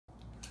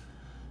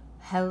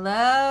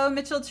Hello,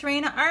 Mitchell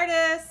Terena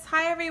artists.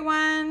 Hi,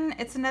 everyone.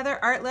 It's another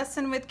art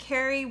lesson with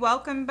Carrie.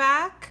 Welcome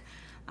back.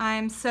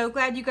 I'm so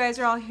glad you guys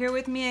are all here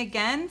with me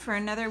again for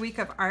another week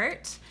of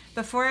art.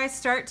 Before I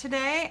start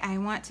today, I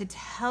want to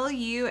tell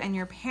you and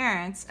your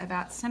parents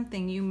about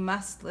something you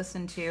must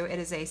listen to. It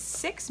is a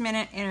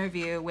 6-minute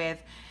interview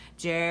with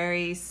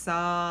Jerry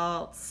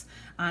Saltz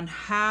on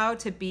how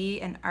to be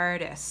an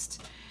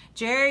artist.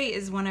 Jerry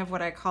is one of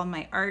what I call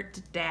my art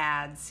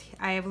dads.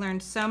 I have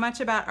learned so much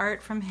about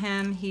art from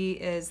him. He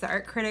is the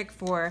art critic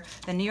for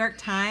the New York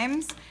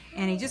Times,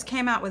 and he just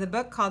came out with a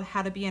book called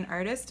How to Be an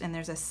Artist, and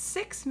there's a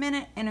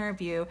 6-minute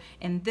interview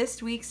in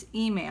this week's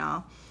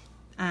email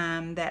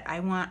that I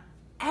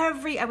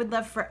would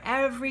love for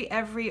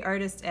every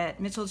artist at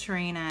Mitchell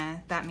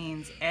Terena, that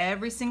means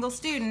every single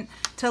student,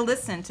 to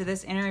listen to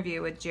this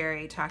interview with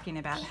Jerry talking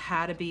about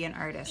how to be an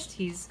artist.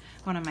 He's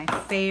one of my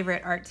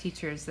favorite art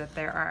teachers that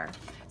there are.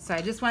 So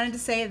I just wanted to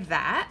say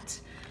that.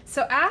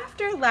 So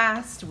after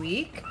last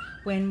week,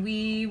 when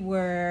we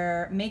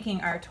were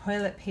making our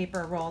toilet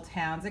paper roll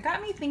towns, it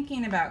got me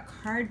thinking about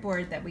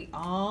cardboard that we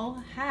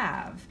all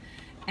have.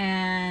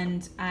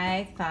 And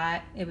I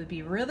thought it would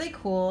be really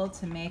cool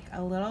to make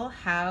a little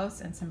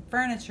house and some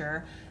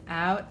furniture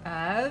out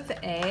of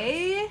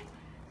a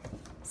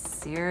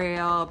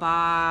cereal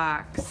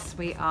box.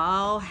 We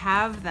all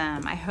have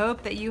them. I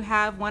hope that you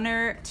have 1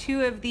 or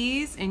 2 of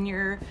these in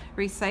your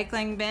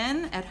recycling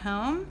bin at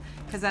home,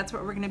 because that's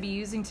what we're going to be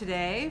using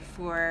today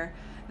for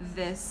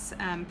this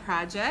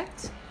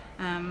project.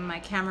 My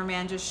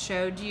cameraman just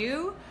showed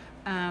you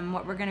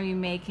what we're going to be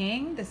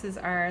making. This is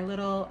our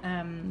little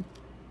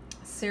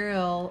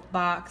cereal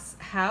box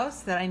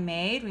house that I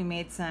made. We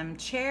made some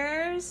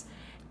chairs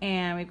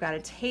and we've got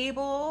a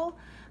table.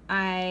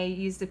 I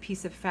used a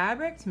piece of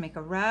fabric to make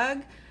a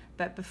rug,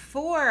 but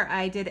before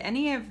I did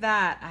any of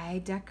that, I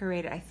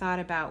decorated. I thought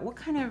about what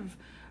kind of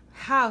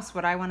house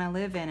would I want to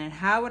live in and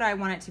how would I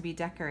want it to be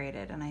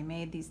decorated, and I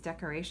made these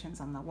decorations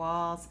on the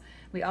walls.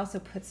 We also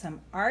put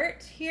some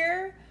art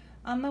here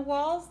on the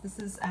walls. This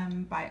is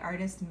by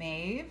artist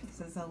Maeve.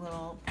 This is a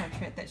little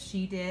portrait that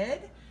she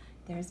did.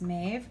 There's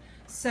Maeve.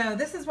 So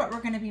this is what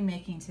we're going to be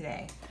making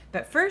today.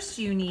 But first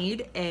you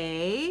need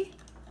a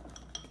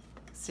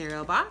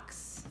cereal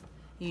box.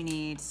 You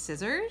need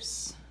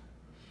scissors,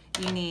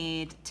 you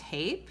need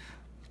tape,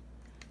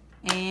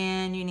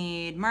 and you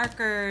need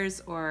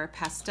markers or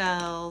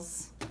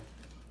pastels.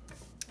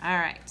 All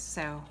right,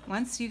 so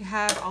once you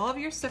have all of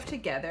your stuff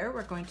together,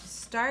 we're going to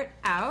start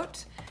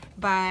out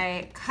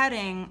by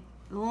cutting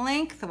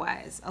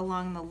lengthwise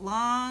along the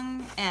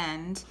long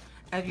end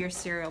of your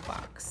cereal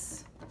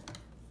box.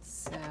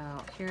 So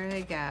here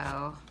I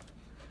go.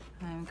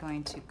 I'm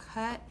going to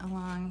cut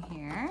along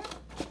here.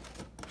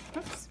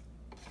 Oops.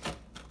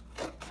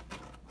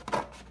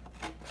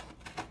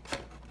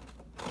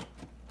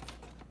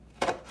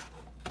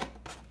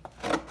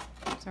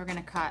 So we're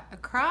gonna cut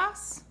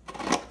across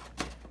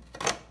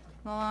the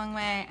long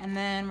way, and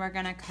then we're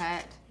gonna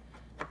cut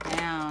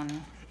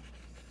down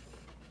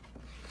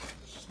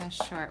a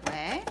short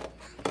way.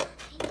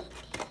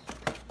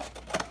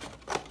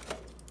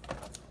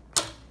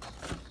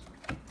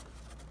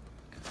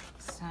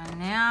 So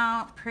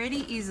now,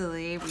 pretty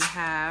easily, we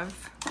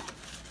have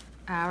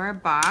our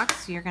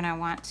box. You're gonna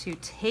want to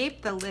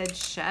tape the lid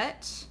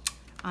shut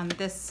on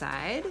this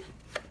side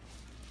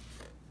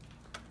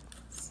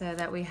so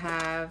that we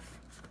have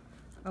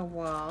a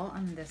wall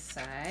on this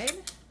side.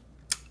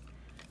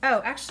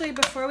 Oh, actually,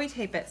 before we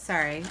tape it,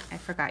 sorry, I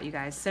forgot you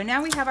guys. So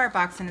now we have our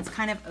box and it's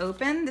kind of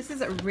open. This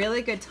is a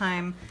really good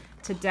time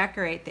to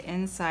decorate the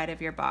inside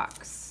of your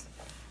box.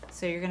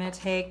 So you're gonna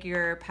take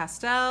your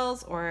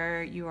pastels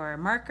or your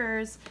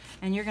markers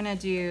and you're gonna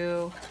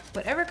do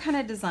whatever kind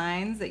of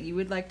designs that you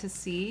would like to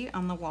see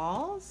on the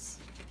walls.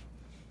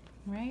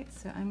 Right,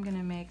 so I'm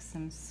gonna make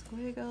some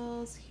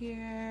squiggles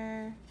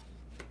here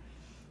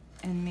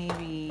and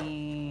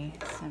maybe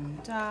some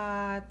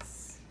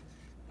dots.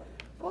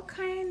 What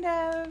kind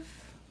of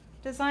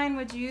design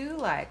would you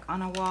like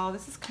on a wall?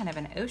 This is kind of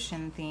an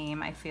ocean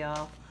theme, I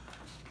feel.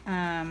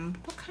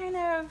 What kind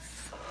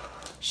of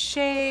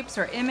shapes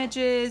or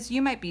images?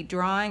 You might be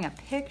drawing a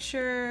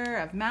picture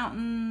of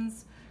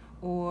mountains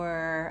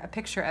or a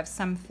picture of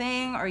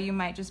something, or you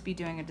might just be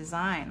doing a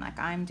design like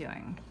I'm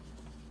doing.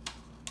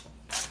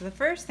 So the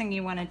first thing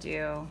you want to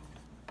do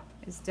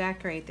is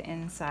decorate the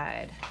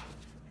inside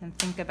and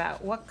think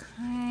about what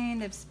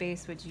kind of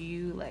space would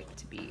you like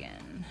to be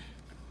in,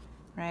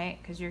 right?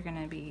 Because you're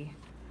gonna be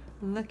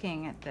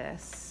looking at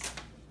this.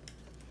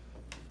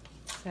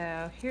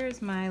 So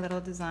here's my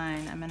little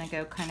design. I'm gonna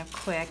go kind of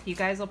quick. You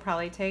guys will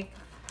probably take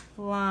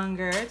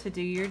longer to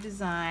do your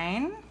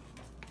design.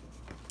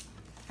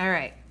 All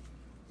right,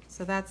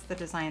 so that's the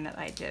design that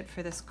I did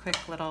for this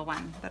quick little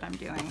one that I'm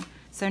doing.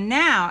 So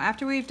now,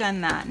 after we've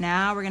done that,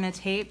 now we're gonna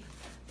tape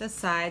the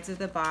sides of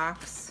the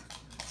box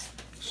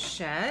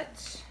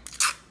shut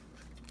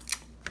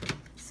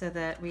so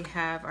that we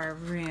have our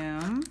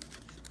room.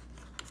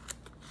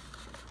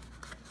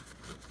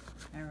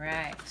 All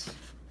right,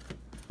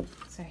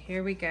 so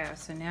here we go.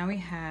 So now we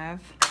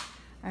have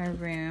our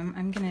room,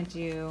 I'm gonna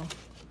do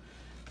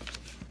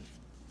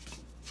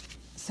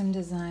some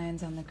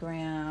designs on the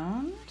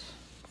ground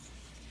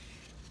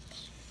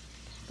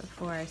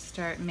before I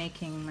start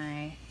making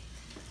my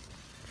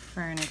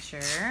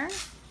furniture.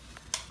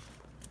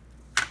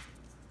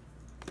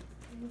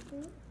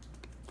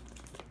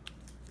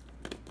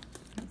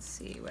 Let's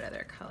see, what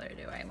other color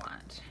do I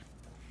want?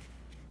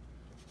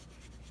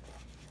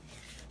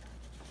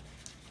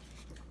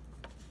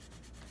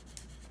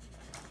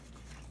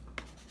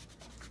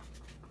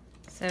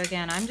 So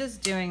again, I'm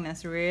just doing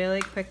this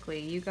really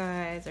quickly. You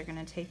guys are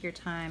gonna take your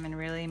time and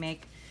really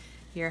make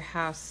your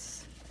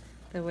house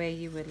the way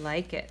you would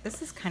like it.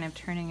 This is kind of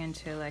turning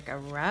into like a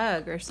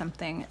rug or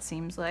something, it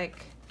seems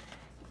like.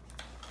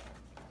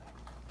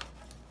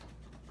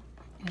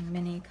 A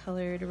mini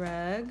colored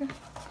rug.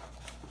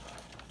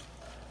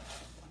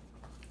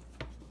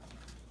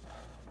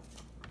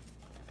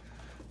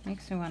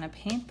 Makes me want to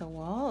paint the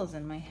walls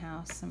in my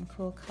house some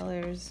cool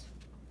colors.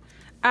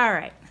 All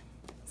right,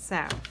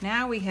 so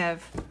now we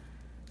have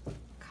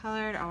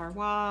colored our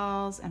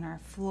walls and our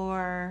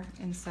floor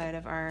inside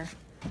of our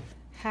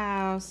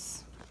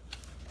house.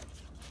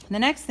 The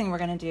next thing we're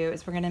going to do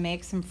is we're going to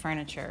make some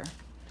furniture.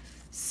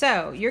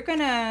 So you're going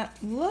to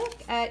look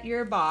at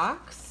your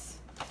box.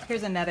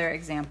 Here's another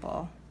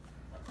example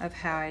of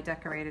how I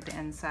decorated the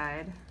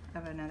inside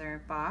of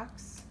another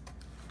box.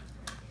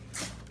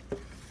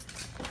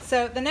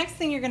 So the next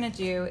thing you're going to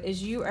do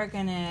is you are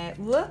going to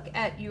look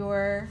at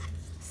your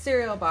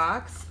cereal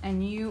box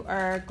and you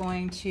are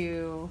going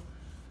to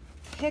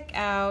pick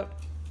out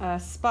a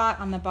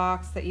spot on the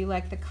box that you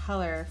like the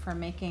color for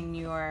making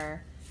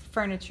your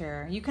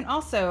furniture. You can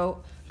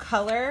also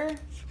color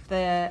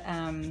the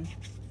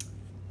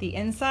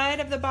inside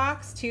of the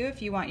box too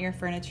if you want your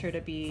furniture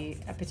to be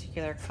a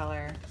particular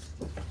color.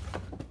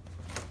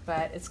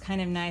 But it's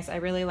kind of nice. I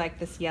really like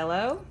this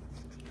yellow.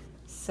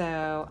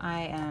 So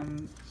I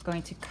am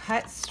going to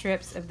cut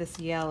strips of this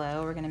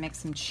yellow. We're going to make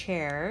some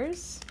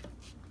chairs,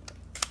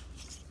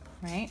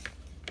 right?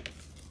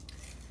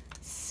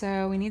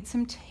 So we need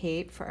some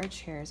tape for our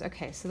chairs.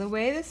 Okay, so the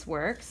way this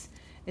works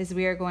is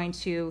we are going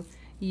to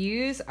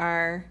use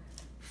our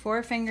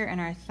forefinger and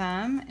our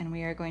thumb and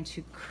we are going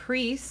to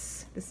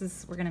crease.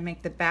 We're going to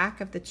make the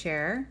back of the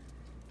chair,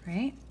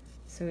 right?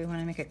 So we want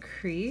to make a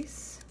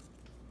crease.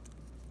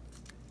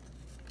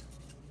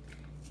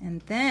 And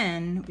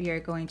then we are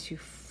going to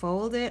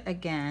fold it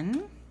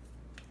again.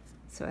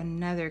 So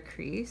another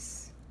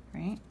crease,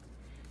 right?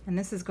 And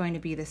this is going to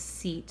be the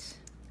seat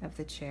of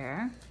the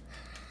chair.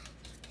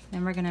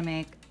 Then we're gonna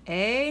make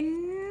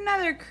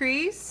another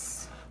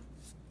crease.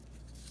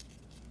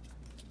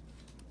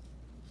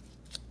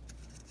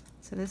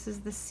 So this is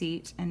the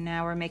seat, and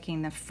now we're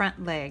making the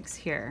front legs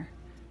here.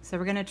 So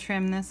we're gonna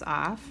trim this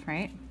off,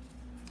 right?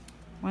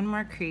 One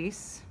more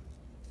crease.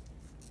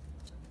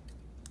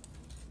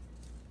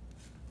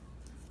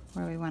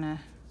 Where we're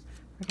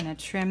gonna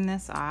trim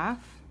this off.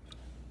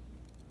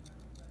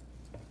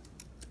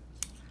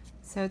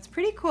 So it's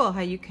pretty cool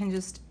how you can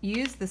just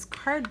use this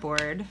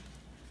cardboard,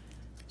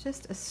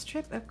 just a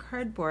strip of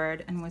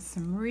cardboard, and with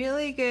some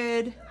really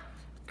good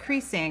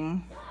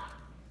creasing,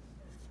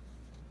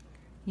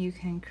 you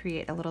can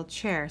create a little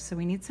chair. So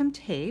we need some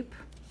tape.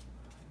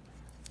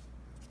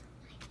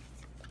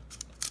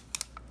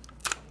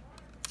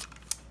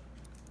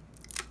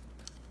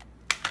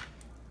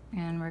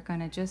 And we're going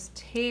to just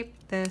tape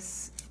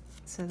this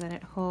so that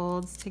it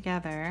holds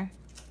together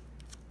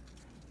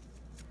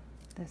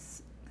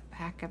this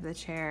back of the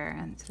chair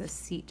and to the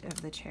seat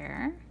of the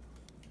chair.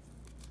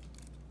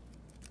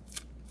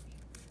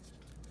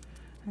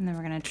 And then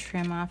we're going to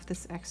trim off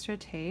this extra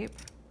tape.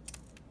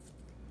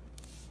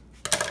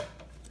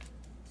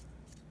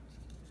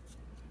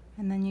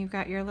 And then you've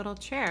got your little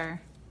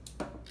chair.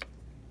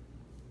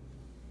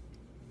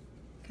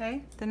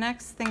 Okay, the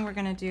next thing we're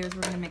going to do is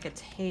we're going to make a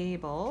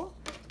table.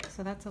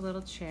 So that's a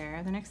little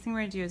chair. The next thing we're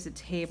going to do is a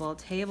table.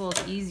 Table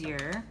is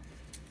easier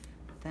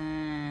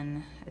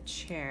than a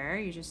chair.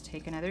 You just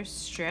take another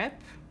strip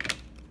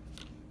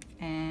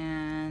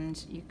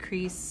and you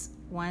crease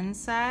one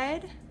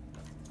side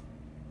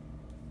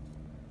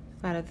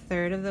about a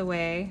third of the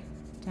way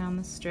down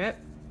the strip.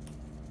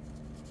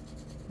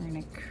 We're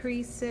going to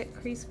crease it,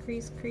 crease,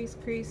 crease, crease,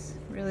 crease,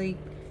 really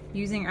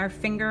using our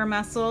finger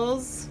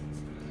muscles.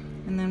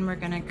 And then we're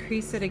going to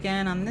crease it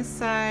again on this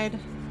side.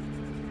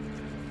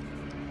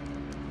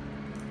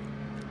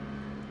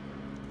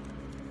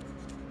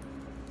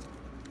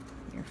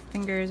 Your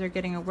fingers are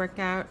getting a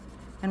workout,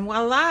 and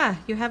voila,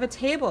 you have a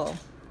table.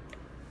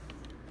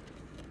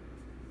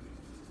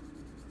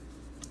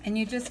 And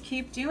you just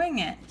keep doing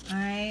it.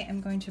 I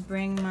am going to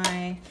bring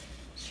my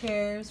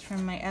chairs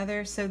from my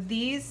other, so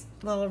these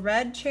little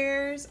red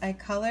chairs, I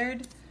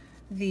colored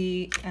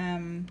the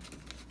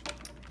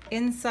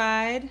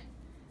inside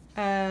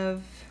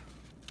of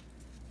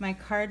my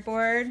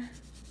cardboard.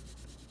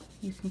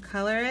 You can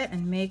color it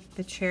and make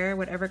the chair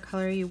whatever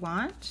color you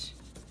want,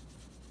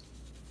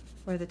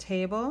 or the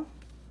table.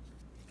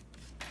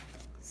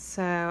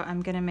 So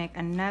I'm gonna make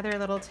another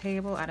little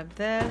table out of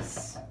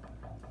this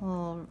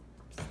little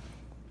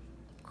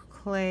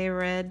clay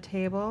red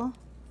table.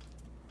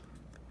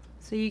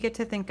 So you get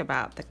to think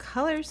about the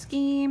color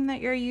scheme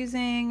that you're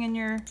using in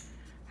your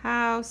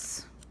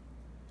house.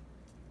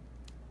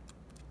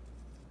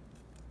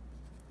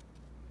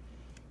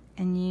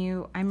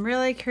 And I'm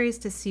really curious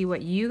to see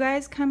what you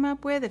guys come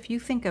up with. If you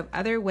think of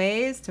other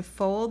ways to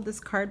fold this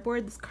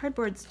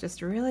cardboard's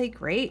just really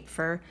great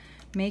for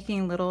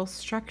making little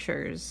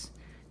structures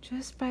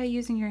just by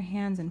using your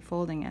hands and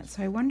folding it.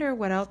 So I wonder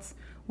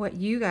what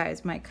you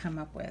guys might come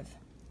up with.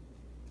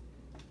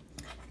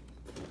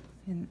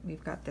 And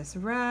we've got this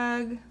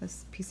rug,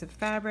 this piece of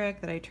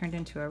fabric that I turned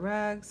into a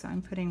rug. So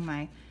I'm putting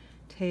my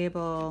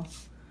table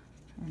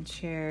and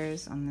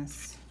chairs on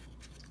this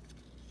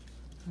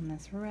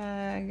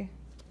rug.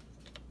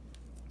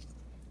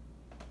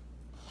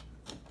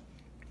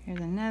 Here's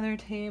another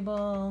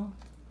table,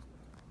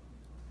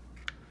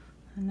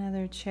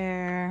 another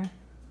chair,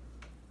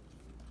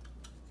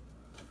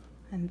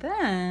 and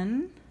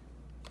then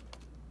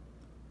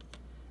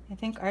I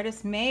think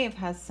Artist Maeve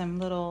has some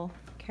little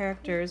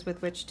characters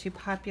with which to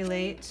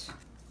populate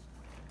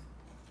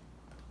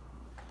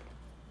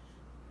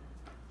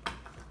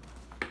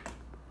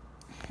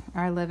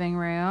our living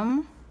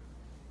room.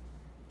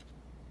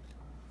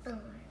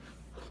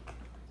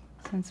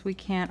 Since we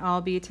can't all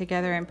be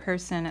together in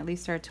person, at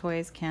least our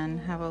toys can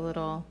have a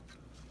little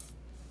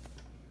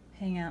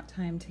hangout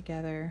time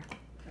together.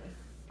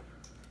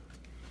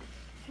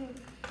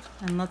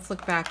 And let's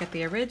look back at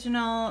the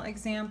original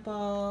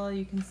example.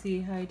 You can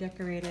see how I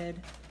decorated.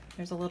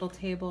 There's a little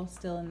table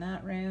still in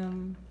that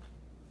room.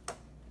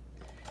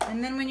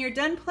 And then when you're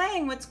done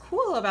playing, what's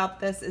cool about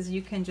this is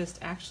you can just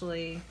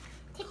actually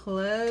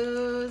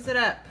close it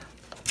up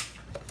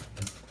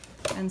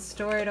and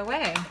store it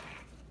away,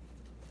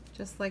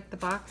 just like the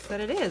box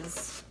that it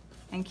is,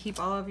 and keep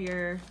all of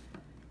your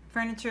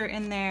furniture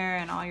in there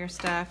and all your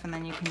stuff, and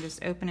then you can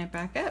just open it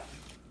back up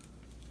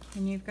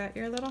and you've got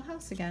your little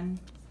house again.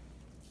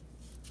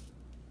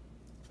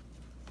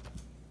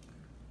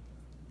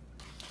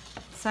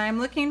 So I'm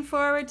looking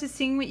forward to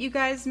seeing what you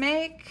guys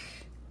make.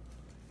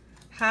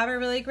 Have a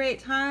really great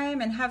time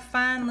and have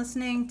fun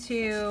listening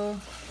to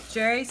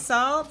Jerry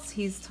Saltz.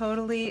 He's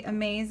totally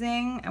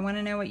amazing. I want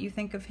to know what you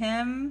think of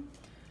him.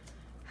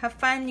 Have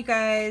fun, you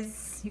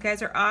guys. You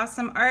guys are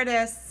awesome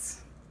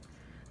artists.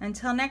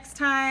 Until next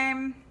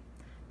time,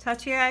 talk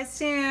to you guys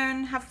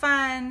soon. Have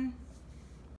fun.